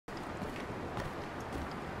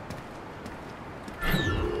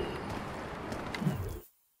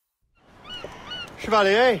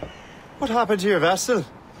Chevalier. What happened to your vessel?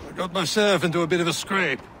 I got myself into a bit of a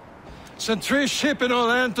scrape. Sent 3 ships in all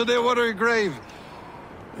hand to their watery grave.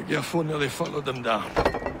 The Gerfaut nearly followed them down.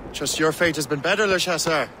 Just your fate has been better, Le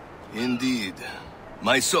Chasseur. Indeed.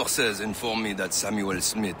 My sources inform me that Samuel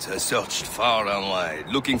Smith has searched far and wide,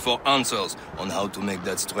 looking for answers on how to make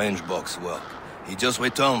that strange box work. He just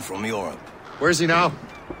returned from Europe. Where's he now?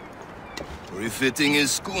 Refitting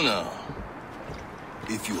his schooner.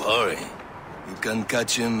 If you hurry, you can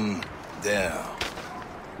catch him there.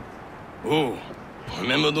 Oh,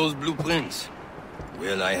 remember those blueprints?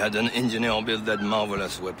 Well, I had an engineer build that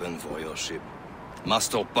marvelous weapon for your ship.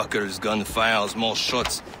 Master Puckle's gun fires more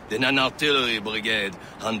shots than an artillery brigade,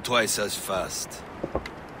 and twice as fast.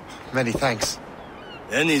 Many thanks.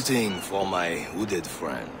 Anything for my wounded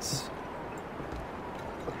friends.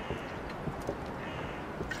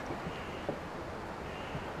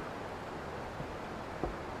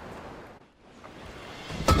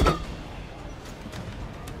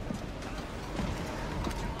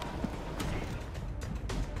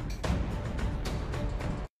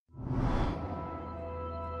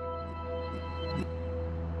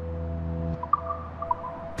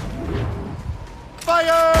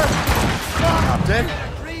 Fire! Captain.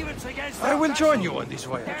 I will join you on this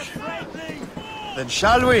voyage. Then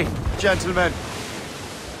shall we, gentlemen?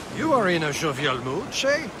 You are in a jovial mood,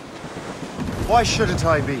 Shay? Why shouldn't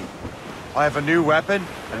I be? I have a new weapon,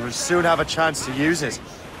 and will soon have a chance to use it.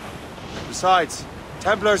 Besides,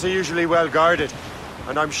 Templars are usually well guarded,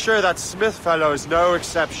 and I'm sure that Smith fellow is no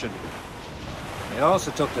exception. They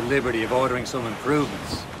also took the liberty of ordering some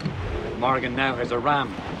improvements. Morrigan now has a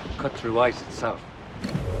ram cut through ice itself.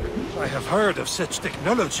 I have heard of such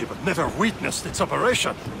technology, but never witnessed its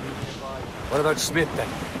operation. What about Smith, then?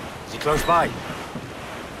 Is he close by?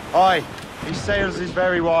 Aye, he sails these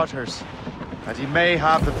very waters, and he may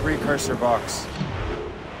have the precursor box.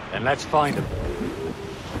 Then let's find him.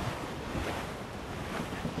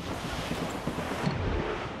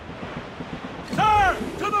 Sir!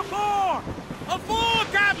 To the fore! A fore,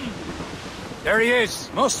 Captain! There he is!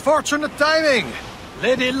 Most fortunate timing!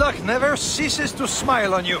 Lady Luck never ceases to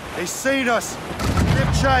smile on you. They've seen us! Give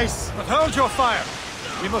chase! But hold your fire.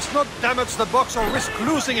 We must not damage the box or risk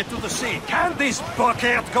losing it to the sea. Can this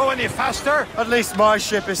bucket go any faster? At least my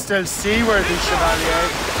ship is still seaworthy, Chevalier.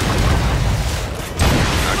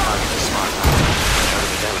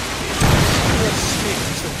 Smith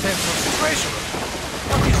is the Templar's treasurer.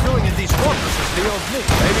 What he's doing in these waters is beyond me.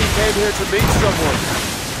 Maybe he came here to meet someone,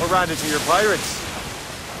 or ran into your pirates.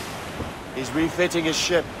 He's refitting his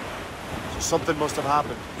ship, so something must have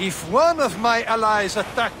happened. If one of my allies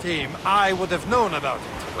attacked him, I would have known about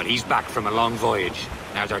it. Well, he's back from a long voyage.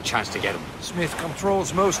 Now's our chance to get him. Smith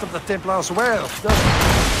controls most of the Templars' wealth, doesn't he?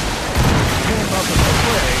 Came out of the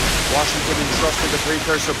way. Washington entrusted the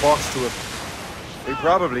precursor box to him. He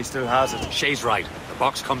probably still has it. Shay's right. The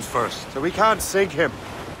box comes first. So we can't sink him.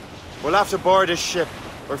 We'll have to board his ship,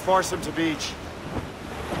 or force him to beach.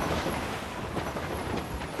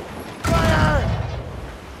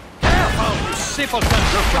 Simpleton!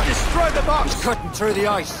 Destroy the box! He's cutting through the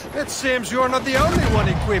ice. It seems you're not the only one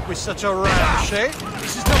equipped with such a ram, Shay.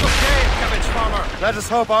 This is not okay, cabbage farmer. Let us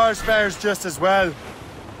hope ours fares just as well.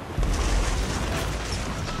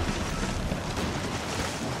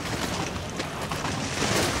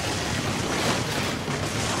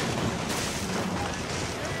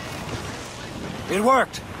 It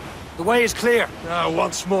worked. The way is clear. Now,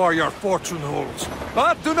 once more, your fortune holds.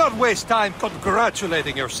 But do not waste time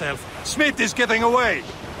congratulating yourself. Smith is getting away.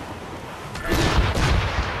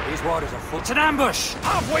 These waters are full. It's an ambush!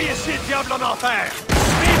 Envoyez ces diables en enfer!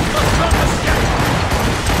 Smith must not escape!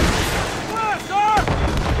 Where, sir?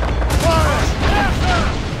 Fire! There, sir!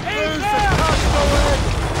 He's there!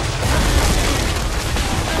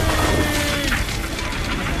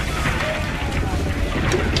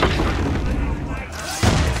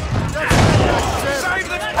 Save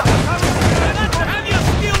them! Have your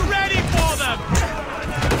skill ready for them!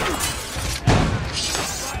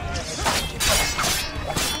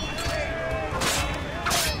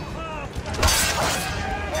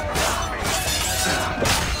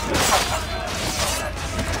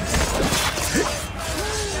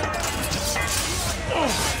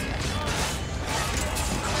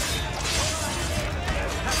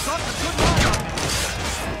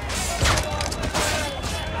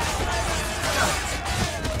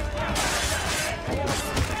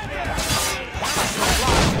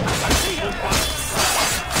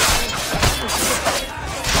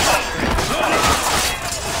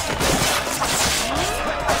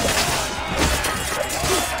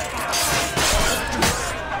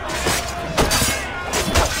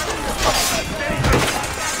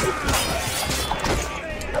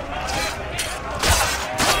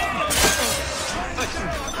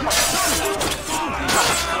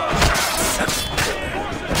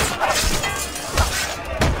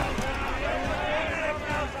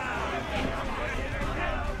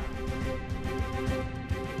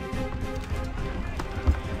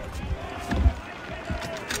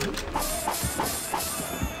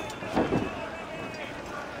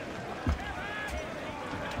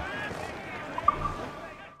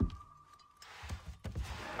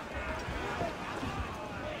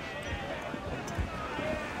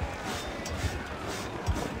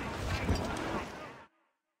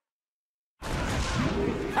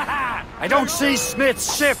 I don't see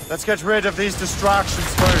Smith's ship! Let's get rid of these distractions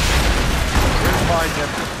first. We'll find him.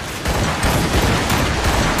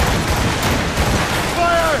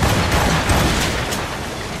 Fire!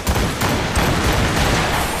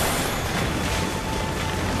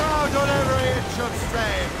 No, don't ever inch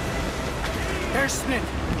unsafe. There's Smith.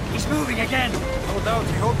 He's moving again. No doubt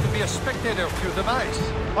he hoped to be a spectator through the night.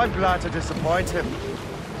 I'm glad to disappoint him.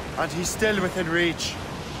 And he's still within reach.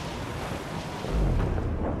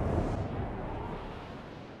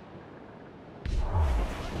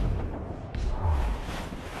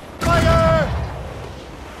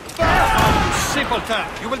 Simpleton!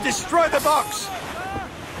 You will destroy the box!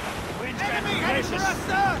 Enemy heading for us,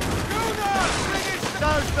 sir!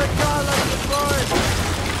 Down the gallant boy!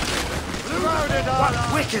 Loaded all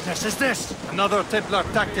What wickedness is this? Another Templar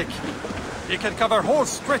tactic. You can cover whole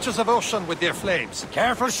stretches of ocean with their flames.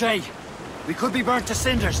 Careful, Shay. We could be burnt to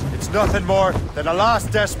cinders. It's nothing more than a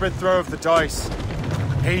last desperate throw of the dice.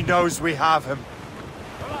 He knows we have him.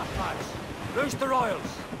 Pull off, lads. Loose the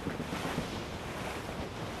royals.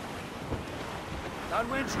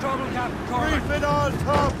 Downwind's trouble, Captain Cormac. Reef it all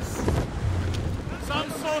tops! Some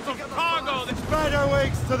sort of cargo that's Spread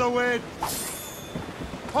wings to the wind!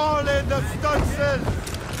 Haul in the stunsails!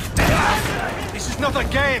 This is not a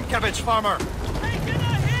game, cabbage farmer. taking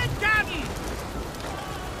a hit, Captain!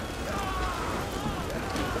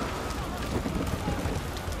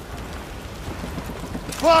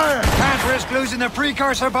 Fire! Can't risk losing the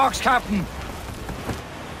precursor box, Captain.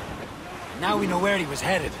 Now we know where he was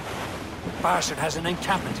headed. Bastard has an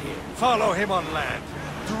encampment here. Follow him on land.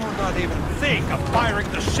 Do not even think of firing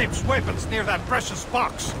the ship's weapons near that precious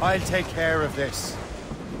box. I'll take care of this.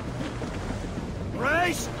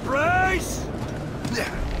 Brace! Brace!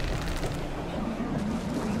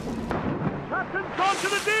 Captain, gone to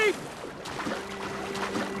the deep!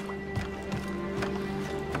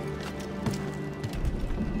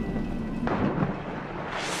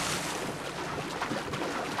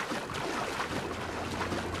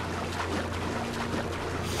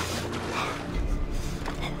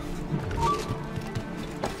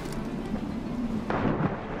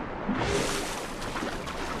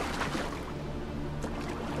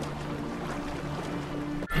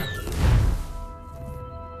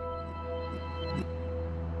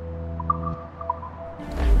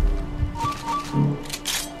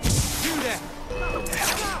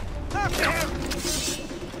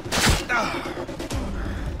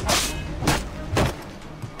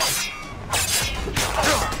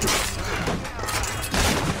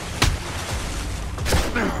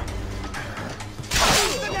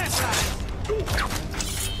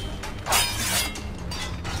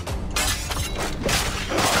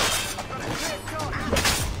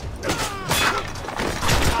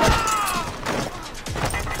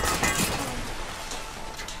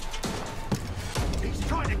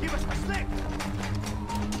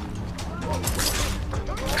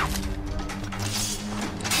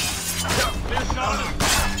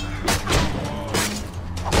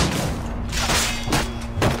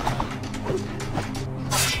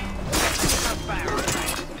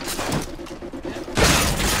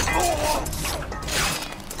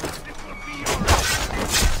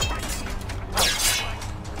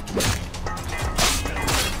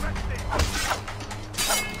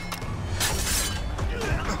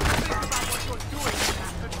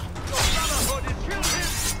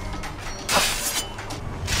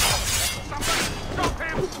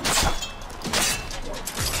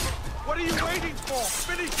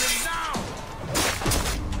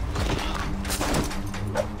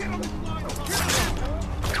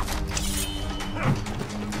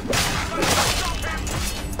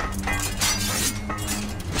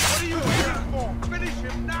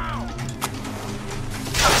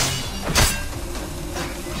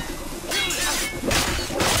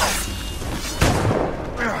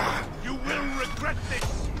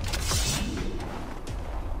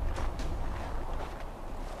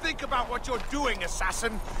 What you're doing,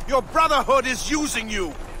 assassin. Your Brotherhood is using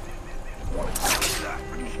you.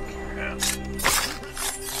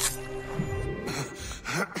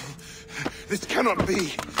 This cannot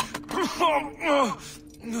be.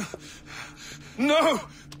 No!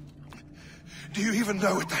 Do you even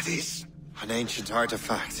know what that is? An ancient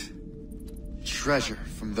artifact. Treasure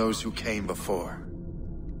from those who came before.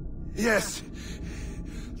 Yes.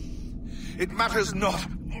 It matters not.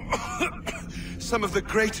 Some of the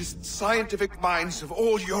greatest scientific minds of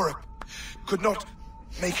all Europe could not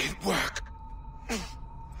make it work.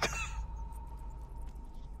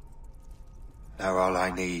 Now all I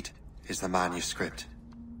need is the manuscript,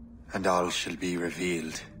 and all shall be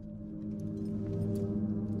revealed.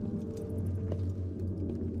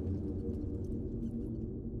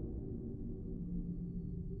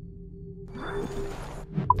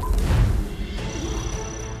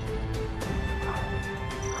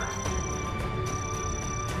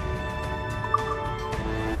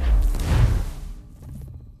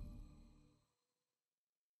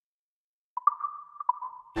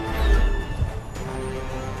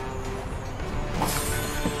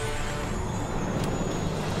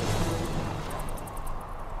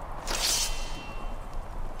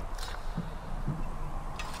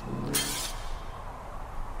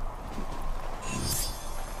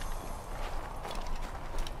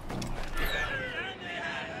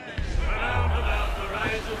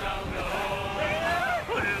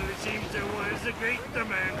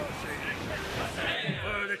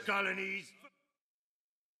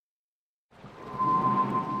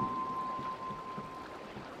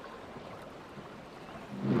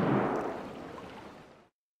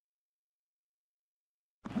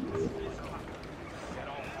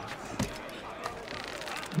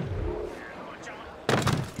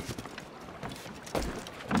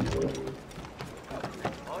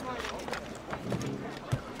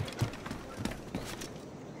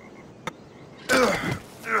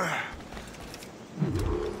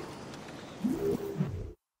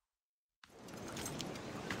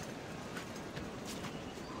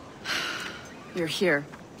 You're here.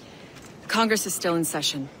 Congress is still in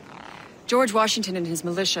session. George Washington and his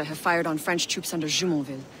militia have fired on French troops under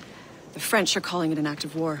Jumonville. The French are calling it an act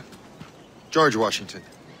of war. George Washington.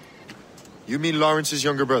 You mean Lawrence's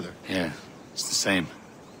younger brother? Yeah, it's the same.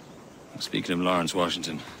 Speaking of Lawrence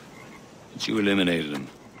Washington, since you eliminated him,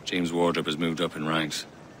 James Wardrop has moved up in ranks.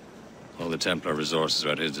 All the Templar resources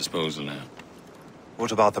are at his disposal now.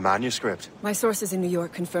 What about the manuscript? My sources in New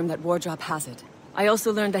York confirm that Wardrop has it. I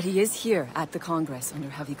also learned that he is here at the Congress under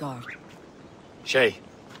heavy guard. Shay,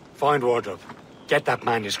 find Wardrop. Get that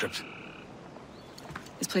manuscript.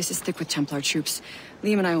 This place is thick with Templar troops.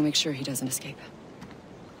 Liam and I will make sure he doesn't escape.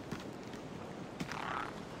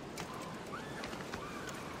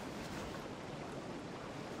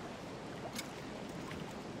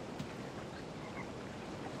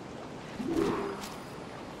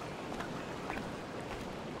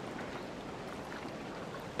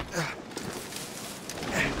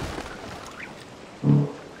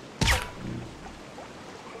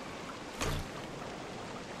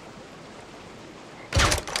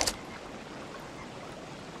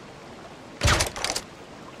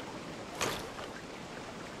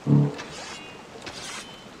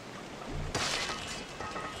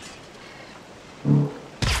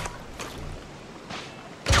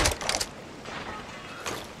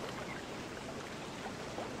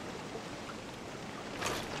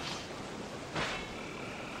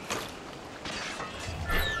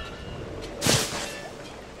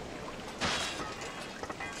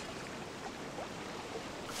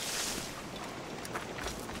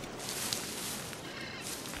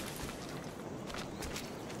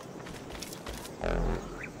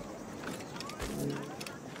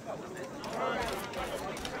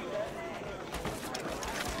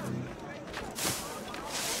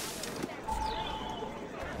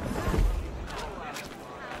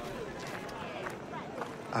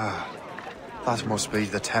 That must be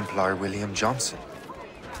the Templar William Johnson.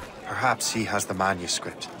 Perhaps he has the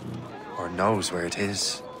manuscript, or knows where it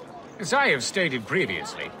is. As I have stated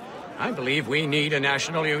previously, I believe we need a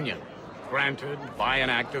national union, granted by an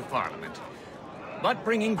act of parliament, but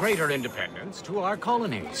bringing greater independence to our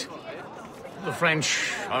colonies. The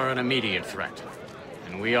French are an immediate threat,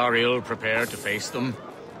 and we are ill prepared to face them.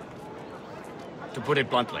 To put it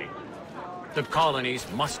bluntly, the colonies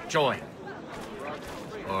must join,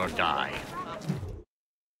 or die.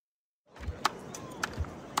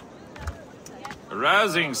 A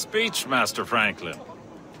rousing speech, Master Franklin.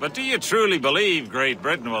 But do you truly believe Great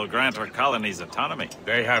Britain will grant our colonies autonomy?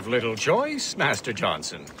 They have little choice, Master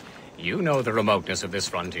Johnson. You know the remoteness of this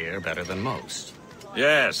frontier better than most.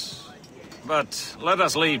 Yes, but let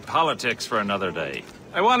us leave politics for another day.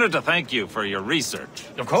 I wanted to thank you for your research.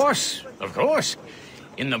 Of course, of course.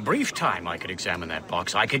 In the brief time I could examine that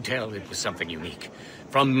box, I could tell it was something unique.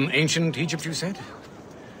 From ancient Egypt, you said?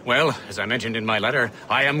 Well, as I mentioned in my letter,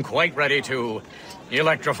 I am quite ready to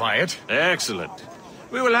electrify it. Excellent.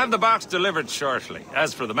 We will have the box delivered shortly.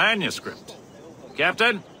 As for the manuscript...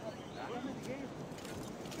 Captain?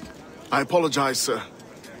 I apologize, sir,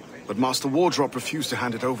 but Master Wardrop refused to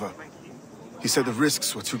hand it over. He said the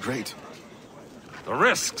risks were too great. The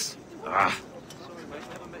risks? Ah.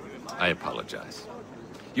 I apologize.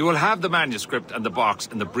 You will have the manuscript and the box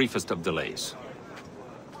in the briefest of delays.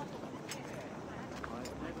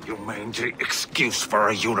 You mangy excuse for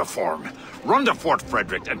a uniform. Run to Fort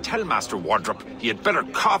Frederick and tell Master Wardrop he had better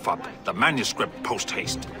cough up the manuscript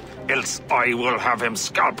post-haste. Else I will have him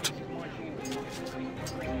scalped.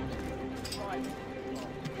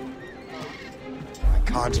 I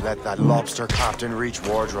can't let that lobster captain reach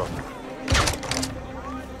Wardrop.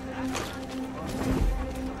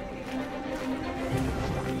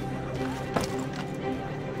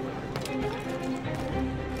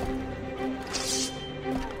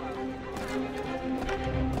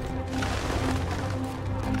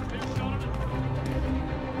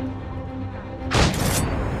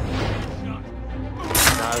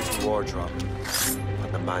 Wardrop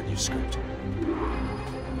and the manuscript.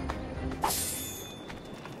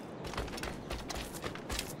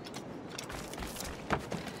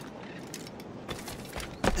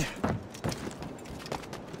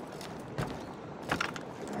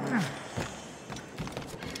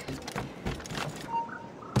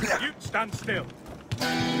 You stand still.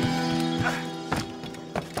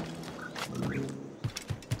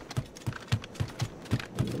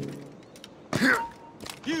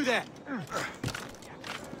 You there!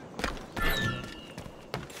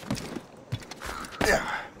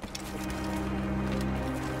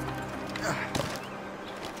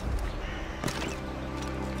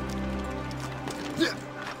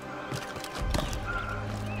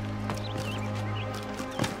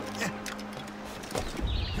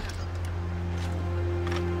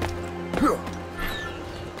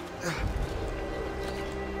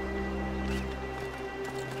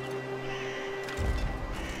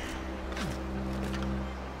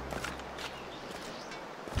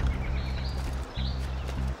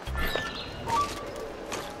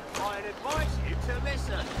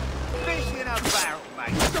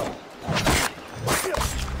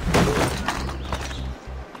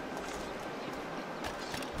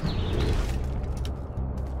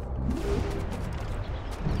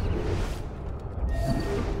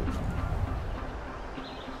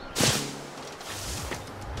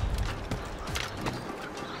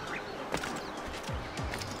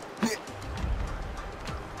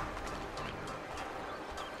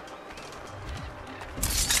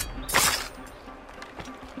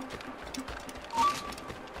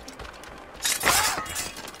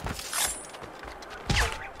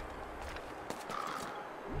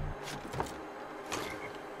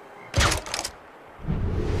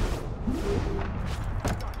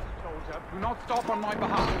 Stop on my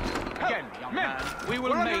behalf. Again, young man. We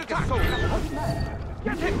will make a soldier.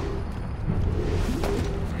 Get him!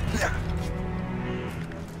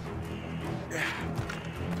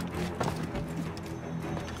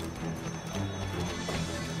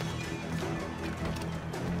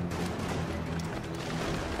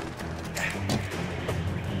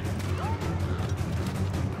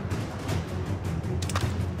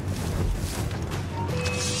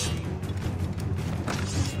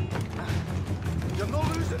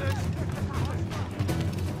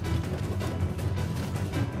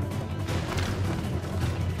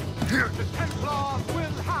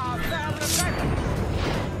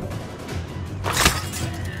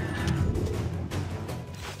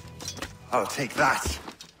 I'll take that,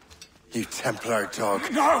 you Templar dog.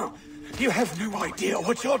 No! You have no idea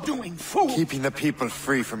what you're doing, fool! Keeping the people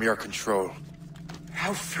free from your control.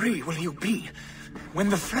 How free will you be when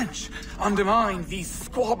the French undermine these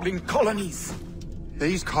squabbling colonies?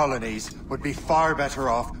 These colonies would be far better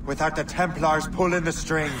off without the Templars pulling the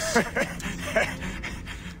strings.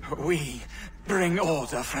 We bring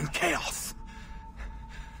order from chaos.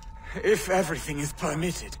 If everything is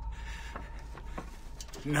permitted,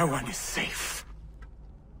 no one is safe.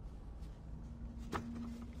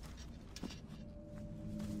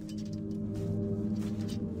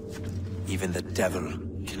 Even the devil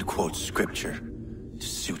can quote scripture to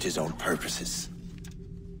suit his own purposes.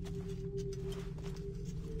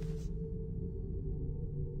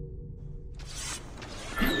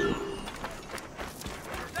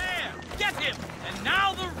 There! Get him! And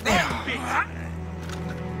now the run bit!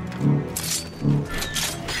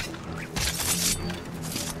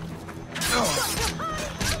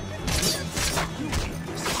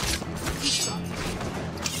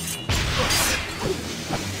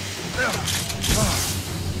 Do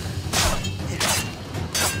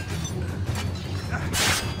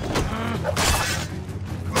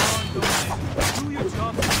your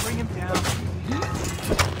job and bring him down.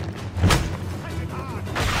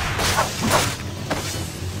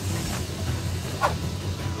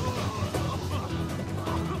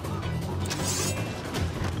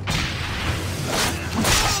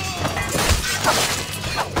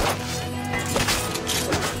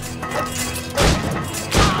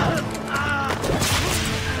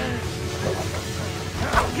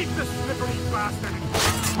 Keep the slippery bastard!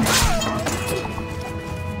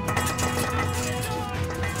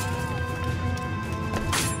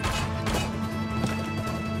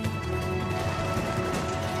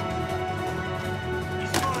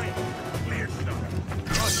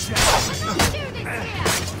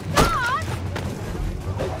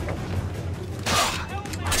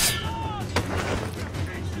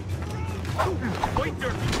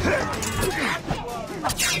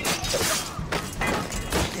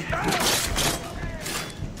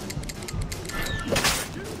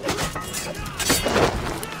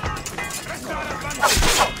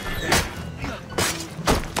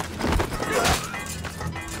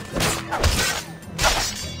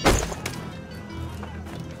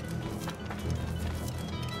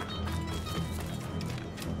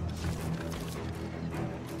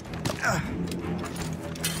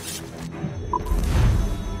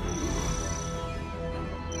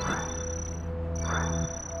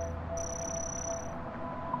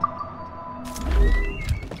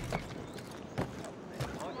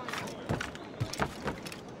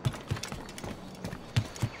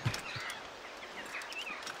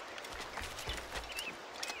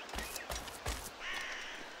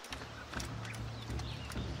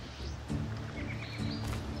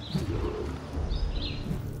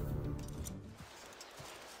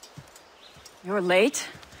 You're late.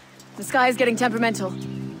 The sky is getting temperamental.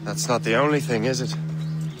 That's not the only thing, is it?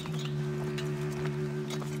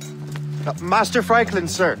 Master Franklin,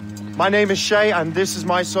 sir. My name is Shay, and this is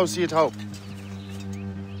my associate Hope.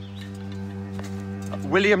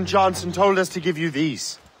 William Johnson told us to give you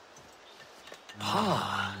these.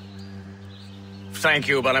 Ah. Thank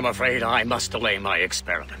you, but I'm afraid I must delay my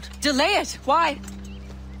experiment. Delay it? Why?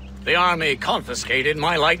 The army confiscated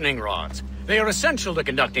my lightning rods. They are essential to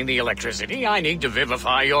conducting the electricity I need to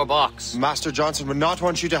vivify your box. Master Johnson would not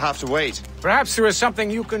want you to have to wait. Perhaps there is something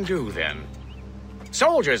you can do, then.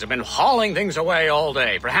 Soldiers have been hauling things away all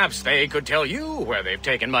day. Perhaps they could tell you where they've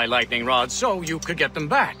taken my lightning rods so you could get them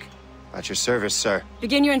back. At your service, sir.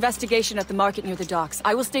 Begin your investigation at the market near the docks.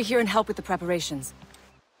 I will stay here and help with the preparations.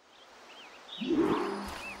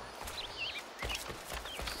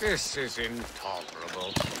 This is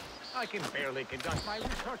intolerable. I can barely conduct my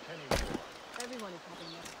research anymore. Everyone is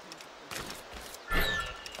having that.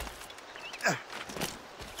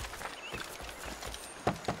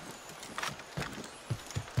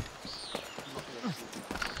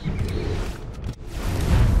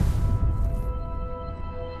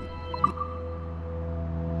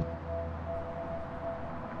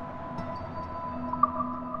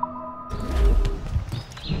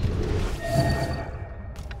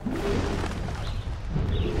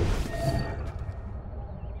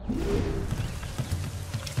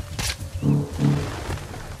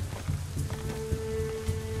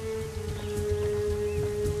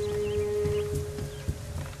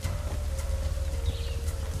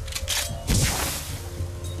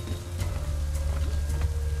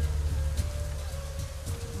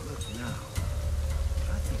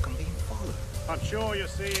 I'm sure you're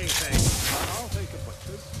seeing things. I'll take a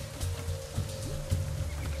butcher's.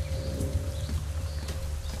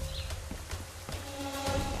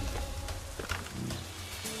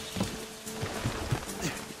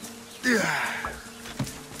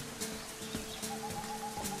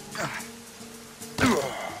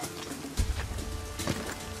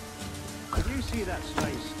 Did you see that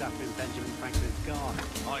strange stuff in Benjamin Franklin's garden?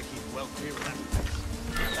 I keep well clear of that place.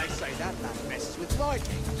 They say that lad messes with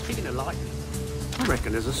lightning. Speaking of lightning, I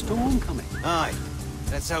reckon there's a storm coming. Aye.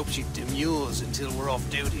 Let's hope she demurs until we're off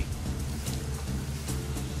duty.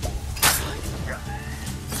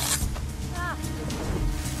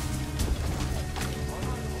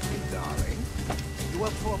 Darling, you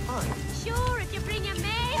up for a pint? Sure, if you bring your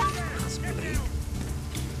maid. Possibly.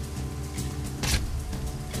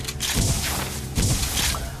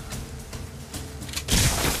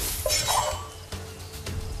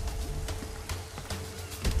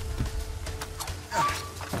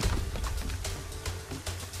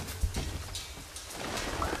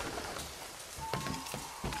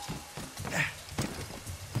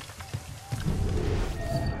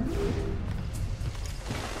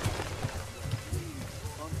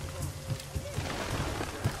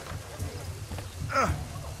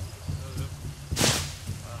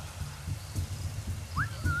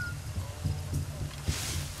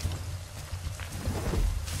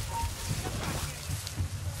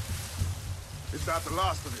 Is that the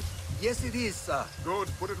last of it? Yes, it is, sir. Good.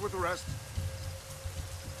 Put it with the rest.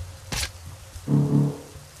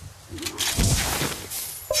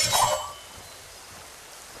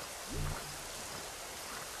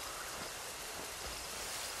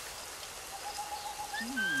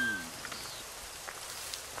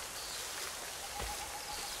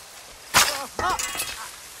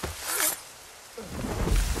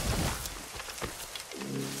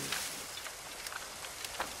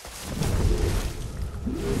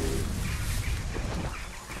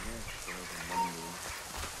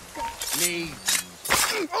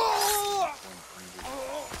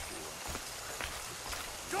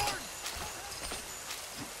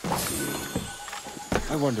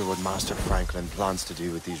 I wonder what Master Franklin plans to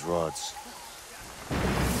do with these rods.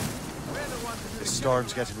 The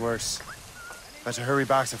storm's getting worse. Better hurry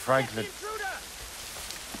back to Franklin.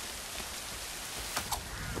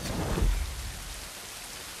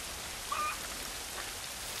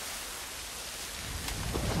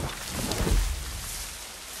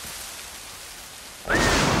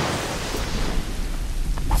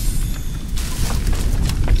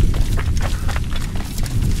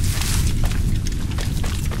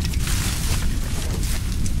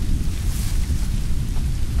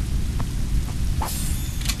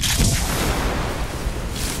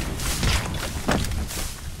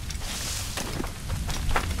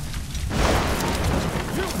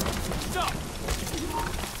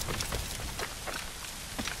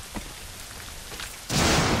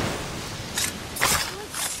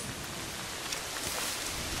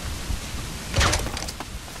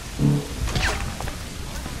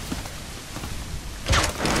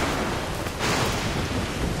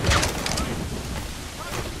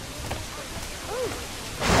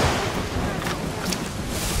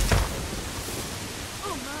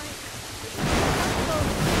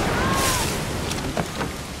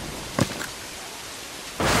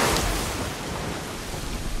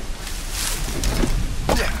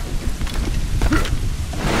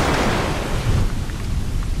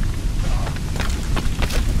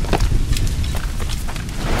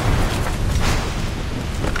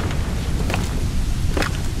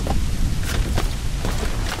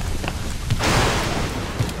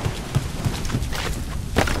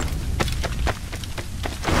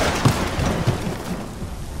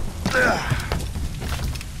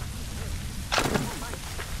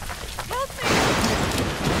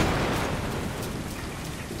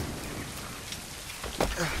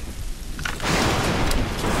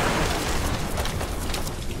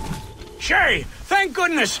 Shay! Thank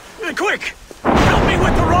goodness! Quick! Help me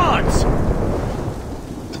with the rods!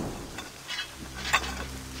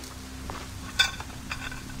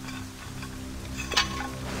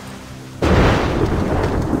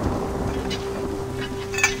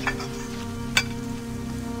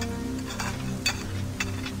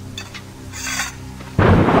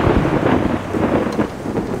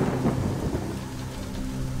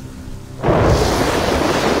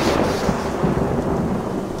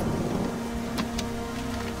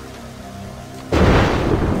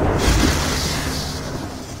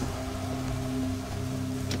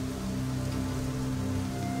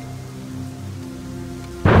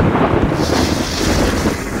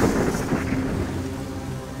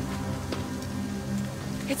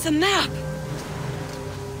 It's a map!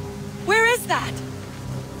 Where is that?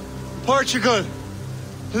 Portugal!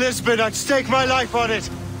 Lisbon, I'd stake my life on it!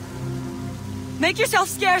 Make yourself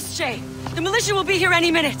scarce, Shay. The militia will be here any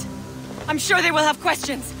minute. I'm sure they will have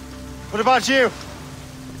questions. What about you?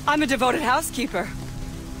 I'm a devoted housekeeper.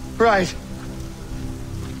 Right.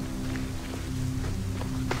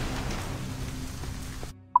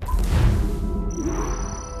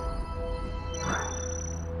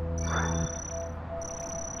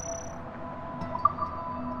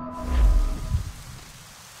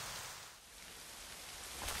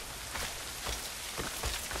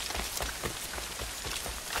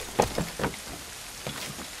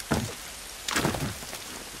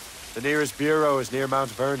 The nearest bureau is near Mount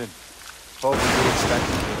Vernon. Hope we expect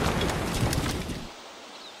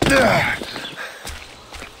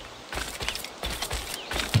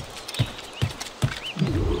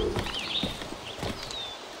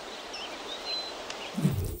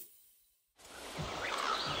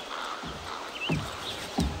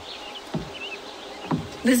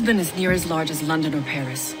Lisbon is near as large as London or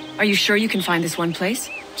Paris. Are you sure you can find this one place?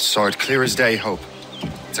 Saw it clear as day, Hope.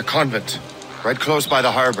 It's a convent, right close by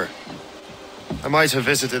the harbor. I might have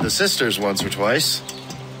visited the sisters once or twice.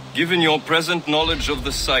 Given your present knowledge of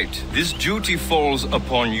the site, this duty falls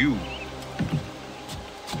upon you.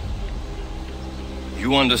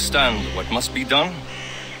 You understand what must be done?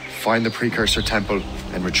 find the precursor temple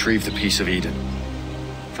and retrieve the Piece of Eden.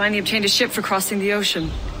 Finally obtained a ship for crossing the ocean.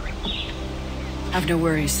 Have no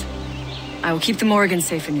worries. I will keep the Morrigan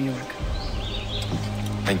safe in New York.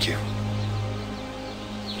 Thank you.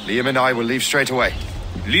 Liam and I will leave straight away.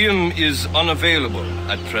 Liam is unavailable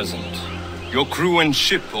at present. Your crew and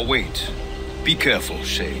ship await. Be careful,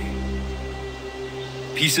 Shay.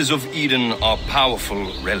 Pieces of Eden are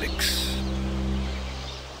powerful relics.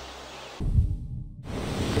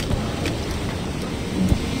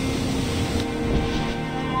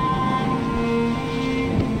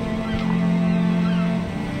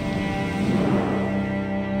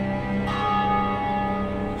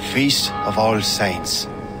 Feast of All Saints.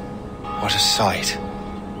 What a sight.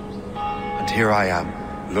 And here I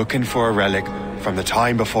am, looking for a relic from the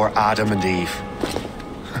time before Adam and Eve.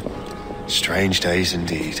 Strange days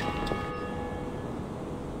indeed.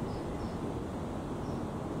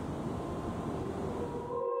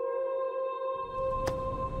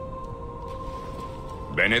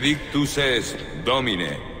 Benedictus est,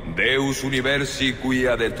 Domine, Deus universi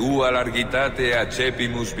quia de tua largitate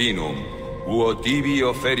accepimus vinum, uo tibi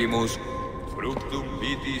oferimus fructum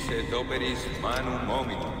vitis et operis manum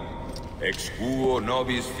hominum, ex quo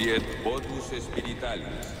nobis fiet votus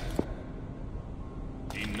spiritualis.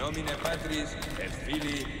 In nomine Patris et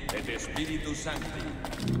Filii et Spiritus Sancti.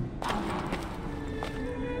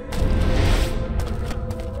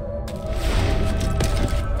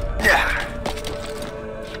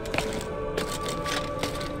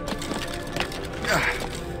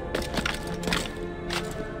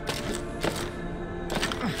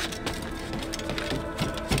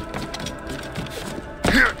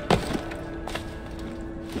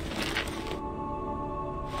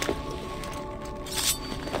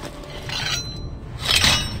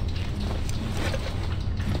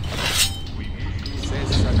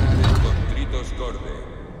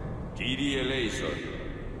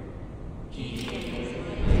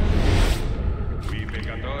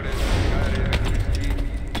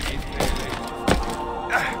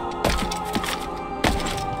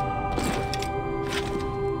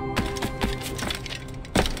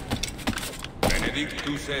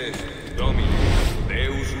 Benedictus est, Domine,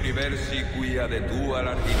 Deus universi quia de tua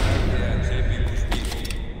largitate accepimus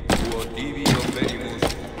vinum, uo tibi oferimus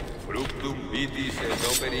fructum vitis et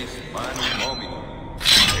operis manum hominum,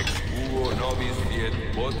 ex quo nobis fiet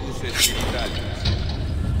votus spiritualis.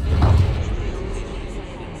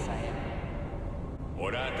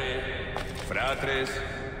 Orate, fratres,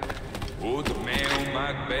 ut meum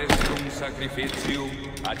ac vestrum sacrificium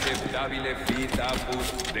acceptabile fit apud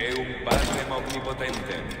Deum Patrem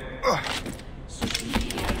omnipotentem.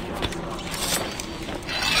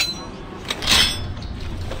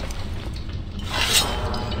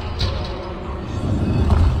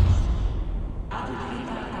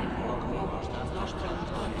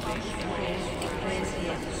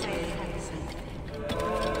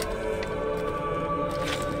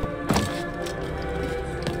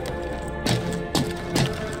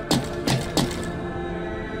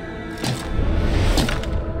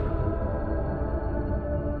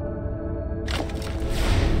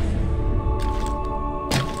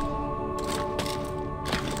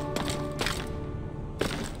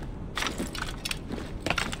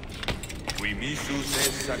 Missus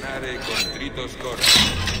es sanare contritos cor.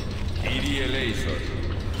 Kyrie eleison.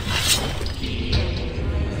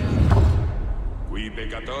 Qui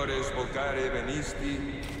peccatores vocare venisti,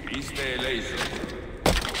 Christe eleison.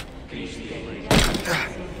 Qui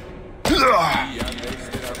ad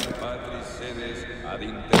exteram Patris sedes ad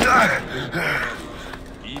interim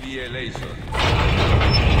Kyrie eleison.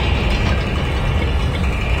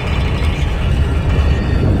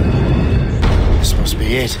 This must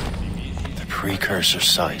be it. Precursor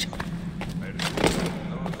site.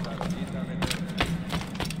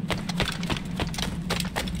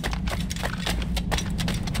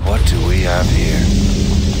 What do we have here?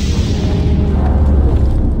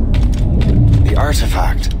 The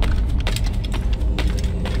artifact.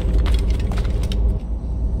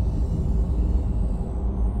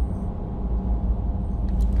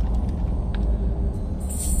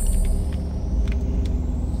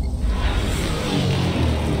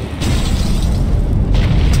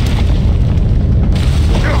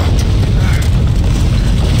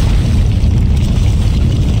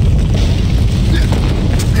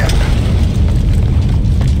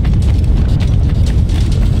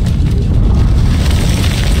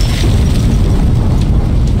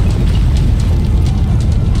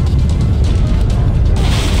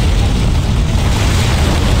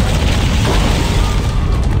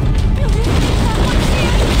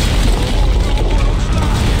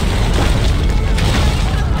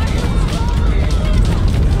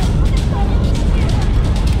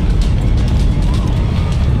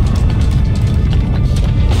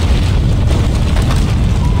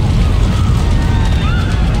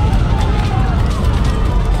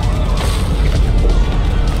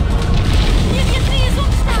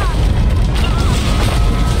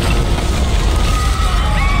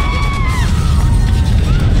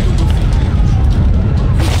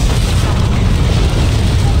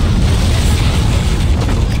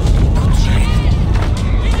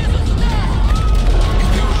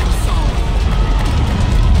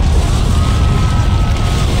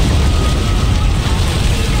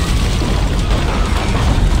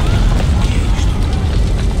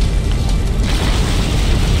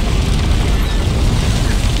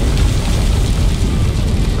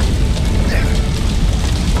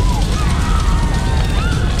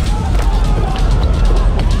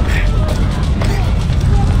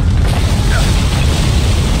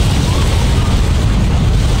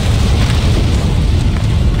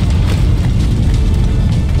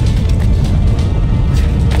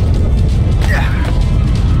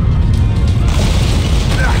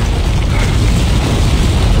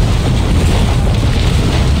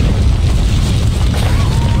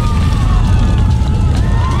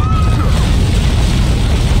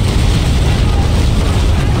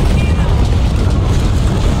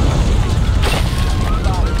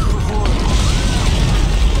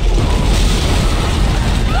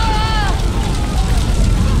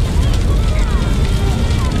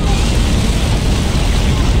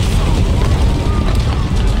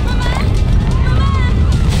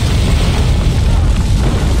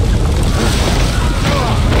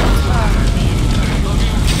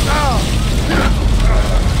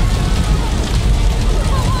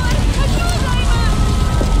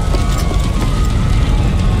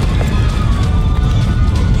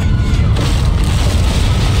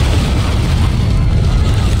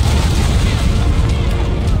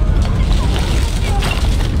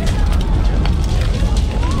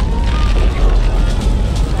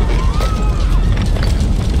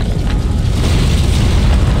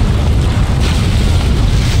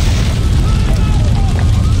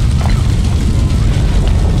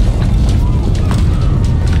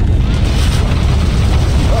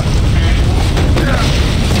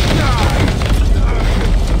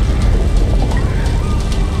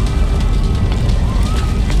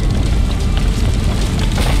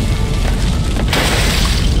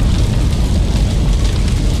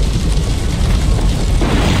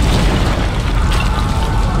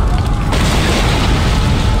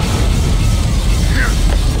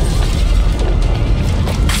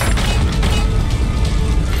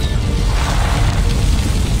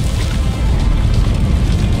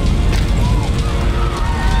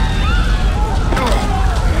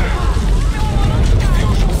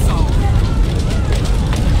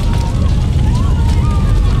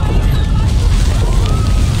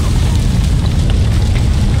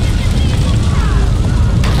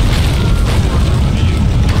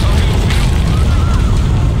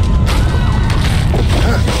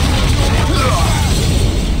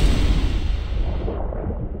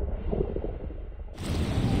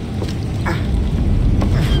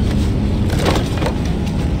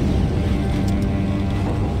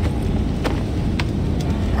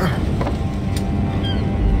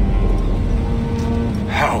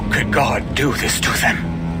 How could God do this to them?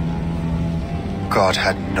 God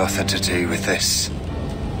had nothing to do with this.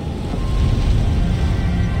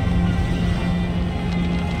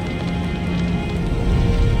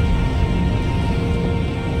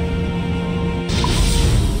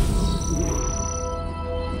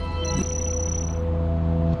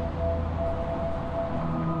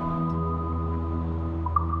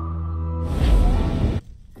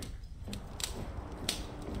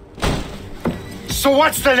 So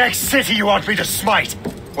what's the next city you want me to smite?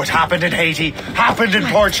 What happened in Haiti happened in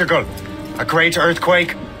Portugal. A great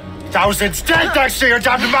earthquake. Thousands dead thanks to your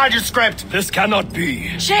damned manuscript. This cannot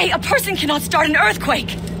be. Shay, a person cannot start an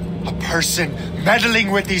earthquake. A person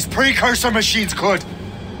meddling with these precursor machines could.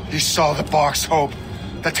 You saw the box, Hope.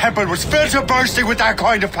 The temple was filled to bursting with that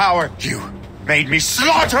kind of power. You made me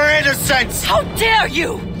slaughter innocents. How dare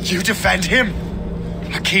you? You defend him?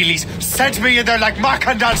 Achilles sent me in there like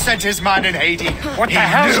Macandal sent his man in Haiti. What the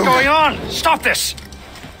hell's going on? Stop this!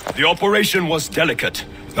 The operation was delicate.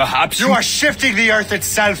 Perhaps you are shifting the earth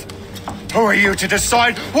itself. Who are you to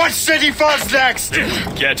decide what city falls next?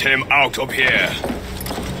 Get him out of here.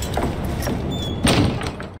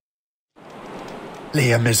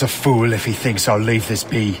 Liam is a fool if he thinks I'll leave this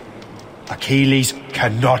be. Achilles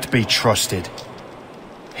cannot be trusted.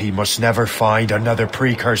 He must never find another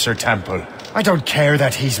precursor temple. I don't care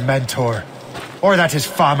that he's mentor, or that his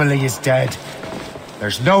family is dead.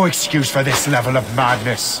 There's no excuse for this level of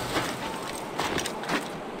madness.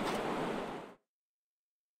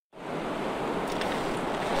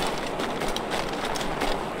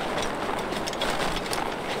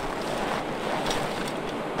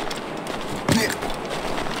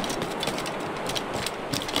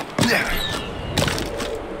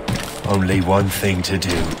 Only one thing to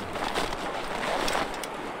do.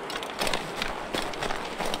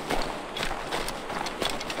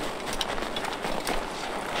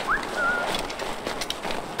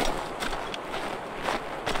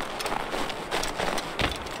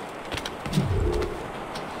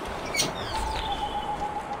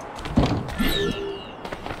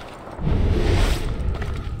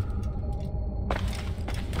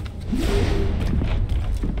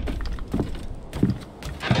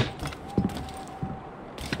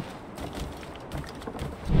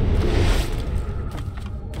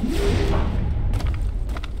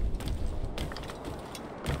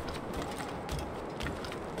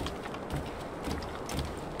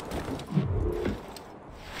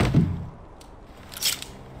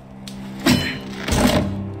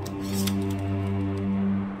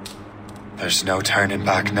 There's no turning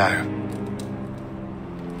back now.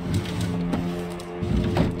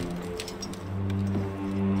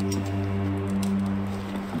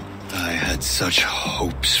 I had such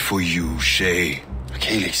hopes for you, Shay.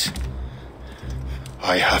 Achilles,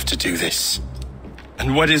 I have to do this.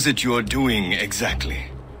 And what is it you're doing exactly?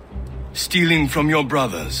 Stealing from your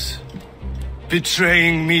brothers?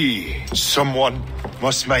 Betraying me? Someone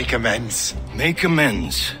must make amends. Make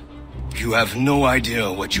amends? You have no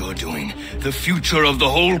idea what you're doing. The future of the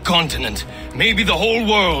whole continent, maybe the whole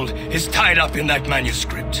world, is tied up in that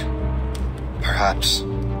manuscript. Perhaps.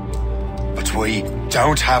 But we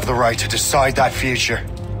don't have the right to decide that future.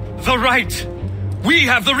 The right? We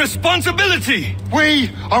have the responsibility!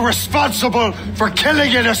 We are responsible for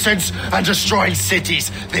killing innocents and destroying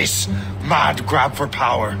cities. This mad grab for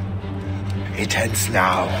power. It ends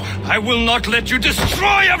now. I will not let you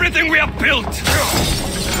destroy everything we have built!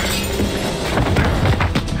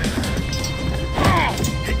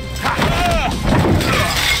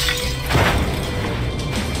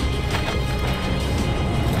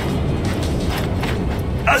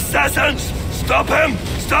 Assassins! Stop him!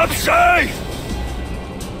 Stop Shay!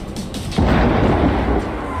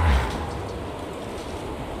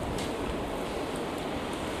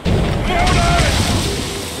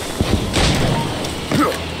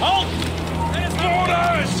 Halt! There's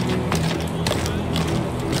orders!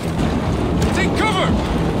 Take cover!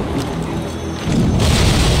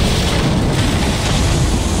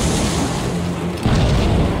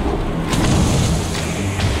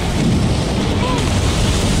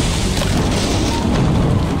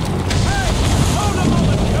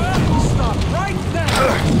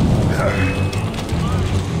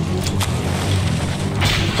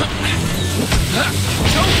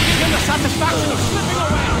 Satisfaction of slipping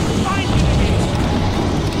around! Find it again!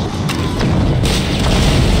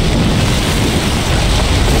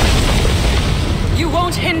 You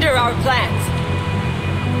won't hinder our plans.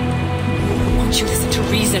 Won't you listen to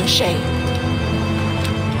reason, Shay?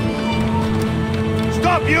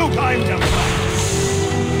 Stop you, time Templar!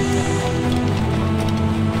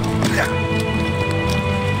 Yeah.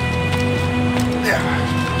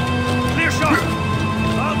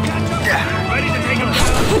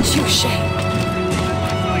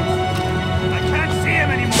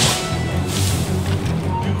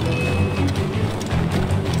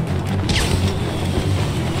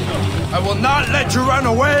 I will not let you run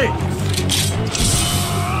away!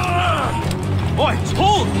 Boy,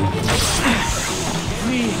 hold!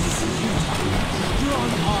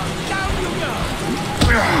 Strong arm, down you go!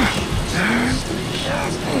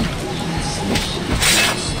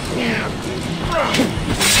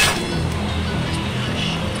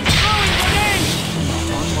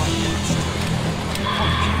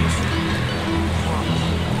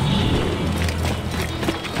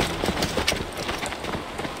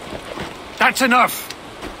 That's enough!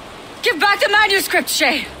 Give back the manuscript,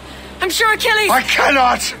 Shay! I'm sure Achilles... I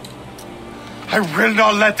cannot! I will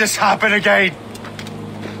not let this happen again!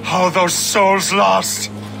 All those souls lost!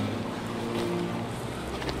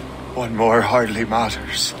 One more hardly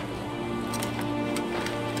matters.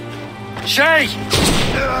 Shay!